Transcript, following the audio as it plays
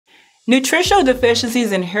Nutritional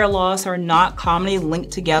deficiencies and hair loss are not commonly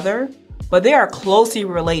linked together, but they are closely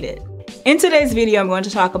related. In today's video, I'm going to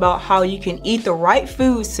talk about how you can eat the right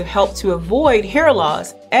foods to help to avoid hair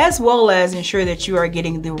loss, as well as ensure that you are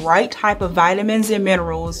getting the right type of vitamins and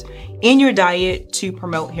minerals in your diet to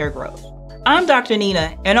promote hair growth. I'm Dr.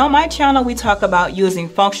 Nina, and on my channel, we talk about using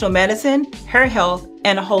functional medicine, hair health,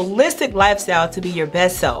 and a holistic lifestyle to be your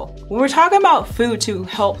best self. When we're talking about food to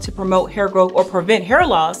help to promote hair growth or prevent hair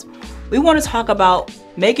loss, we want to talk about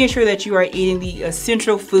making sure that you are eating the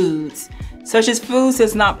essential foods, such as foods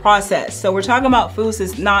that's not processed. So we're talking about foods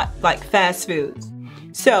that's not like fast foods.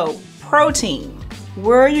 So protein,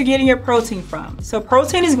 where are you getting your protein from? So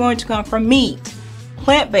protein is going to come from meat,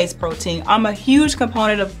 plant-based protein. I'm a huge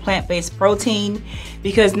component of plant-based protein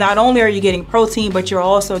because not only are you getting protein, but you're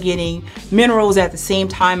also getting minerals at the same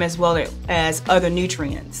time as well as other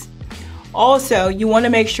nutrients. Also, you want to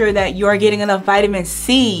make sure that you are getting enough vitamin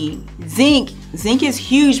C, zinc. Zinc is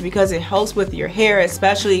huge because it helps with your hair,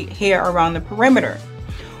 especially hair around the perimeter.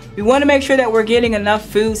 We want to make sure that we're getting enough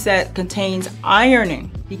foods that contains iron,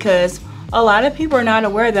 because a lot of people are not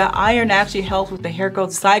aware that iron actually helps with the hair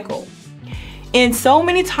growth cycle. And so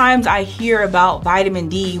many times I hear about vitamin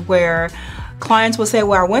D where clients will say,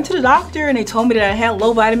 well, I went to the doctor and they told me that I had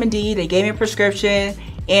low vitamin D. They gave me a prescription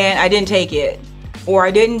and I didn't take it. Or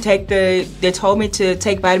I didn't take they told me to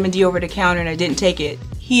take vitamin D over the counter and I didn't take it.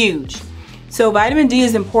 Huge. So vitamin D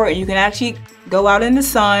is important. You can actually go out in the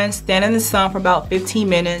sun, stand in the sun for about 15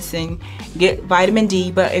 minutes and get vitamin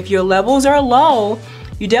D. But if your levels are low,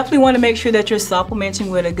 you definitely want to make sure that you're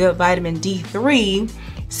supplementing with a good vitamin D3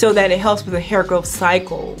 so that it helps with the hair growth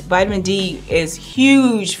cycle. Vitamin D is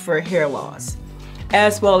huge for hair loss,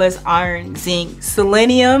 as well as iron, zinc,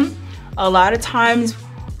 selenium. A lot of times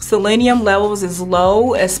selenium levels is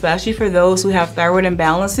low, especially for those who have thyroid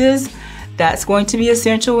imbalances. That's going to be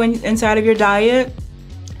essential inside of your diet.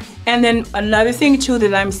 And then another thing too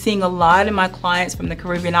that I'm seeing a lot in my clients from the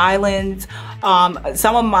Caribbean islands,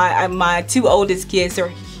 some of my two oldest kids are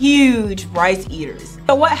huge rice eaters.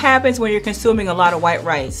 So what happens when you're consuming a lot of white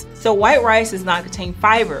rice? So white rice does not contain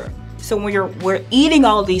fiber. So when we're eating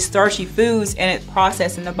all these starchy foods and it's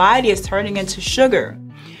processed in the body, it's turning into sugar.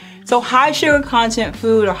 So high sugar content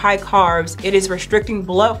food or high carbs, it is restricting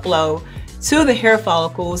blood flow to the hair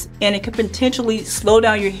follicles, and it can potentially slow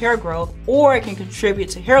down your hair growth, or it can contribute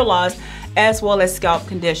to hair loss as well as scalp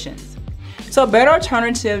conditions. So a better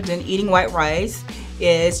alternative than eating white rice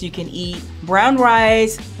is you can eat brown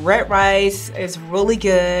rice, red rice is really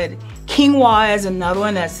good. Quinoa is another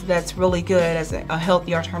one that's really good as a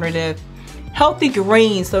healthy alternative. Healthy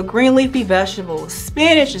greens, so green leafy vegetables,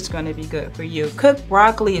 spinach is going to be good for you. Cooked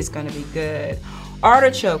broccoli is going to be good.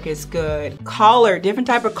 Artichoke is good. Collard, different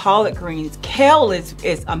type of collard greens. Kale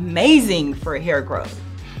is amazing for hair growth.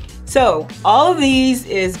 So all of these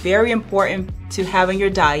is very important to have in your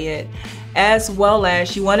diet, as well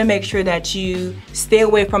as you want to make sure that you stay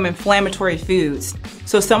away from inflammatory foods.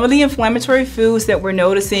 So some of the inflammatory foods that we're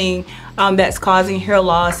noticing that's causing hair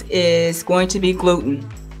loss is going to be gluten.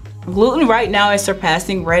 Gluten right now is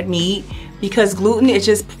surpassing red meat because gluten, it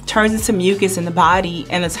just turns into mucus in the body,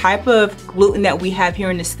 and the type of gluten that we have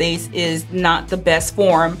here in the States is not the best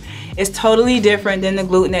form. It's totally different than the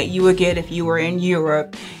gluten that you would get if you were in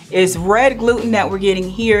Europe. It's red gluten that we're getting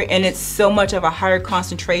here, and it's so much of a higher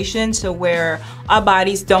concentration to where our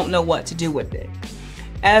bodies don't know what to do with it.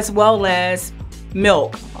 As well as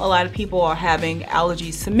milk. A lot of people are having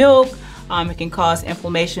allergies to milk. It can cause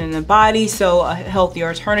inflammation in the body, so a healthy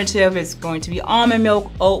alternative is going to be almond milk,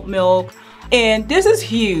 oat milk, and this is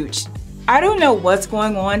huge. I don't know what's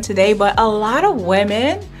going on today, but a lot of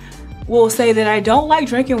women will say that I don't like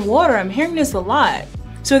drinking water. I'm hearing this a lot.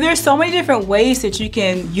 So there's so many different ways that you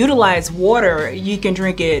can utilize water. You can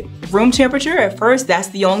drink it room temperature. At first, that's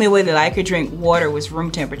the only way that I could drink water was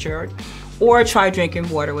room temperature, or try drinking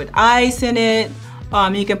water with ice in it.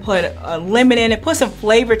 You can put a lemon in it, put some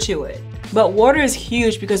flavor to it. But water is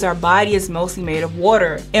huge because our body is mostly made of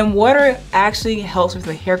water, and water actually helps with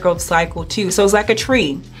the hair growth cycle too. So it's like a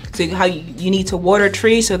tree. So how you need to water a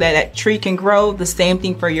tree so that that tree can grow, the same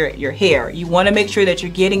thing for your hair. You want to make sure that you're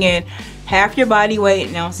getting in half your body weight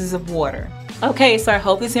in ounces of water. Okay, so I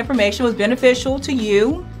hope this information was beneficial to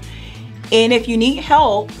you. And if you need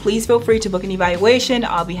help, please feel free to book an evaluation.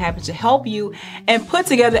 I'll be happy to help you and put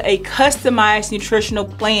together a customized nutritional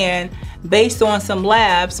plan based on some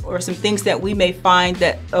labs or some things that we may find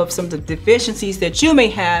that of some of the deficiencies that you may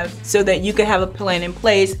have, so that you can have a plan in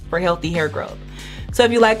place for healthy hair growth. So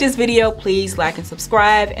if you like this video, please like and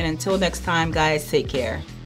subscribe. And until next time, guys, take care.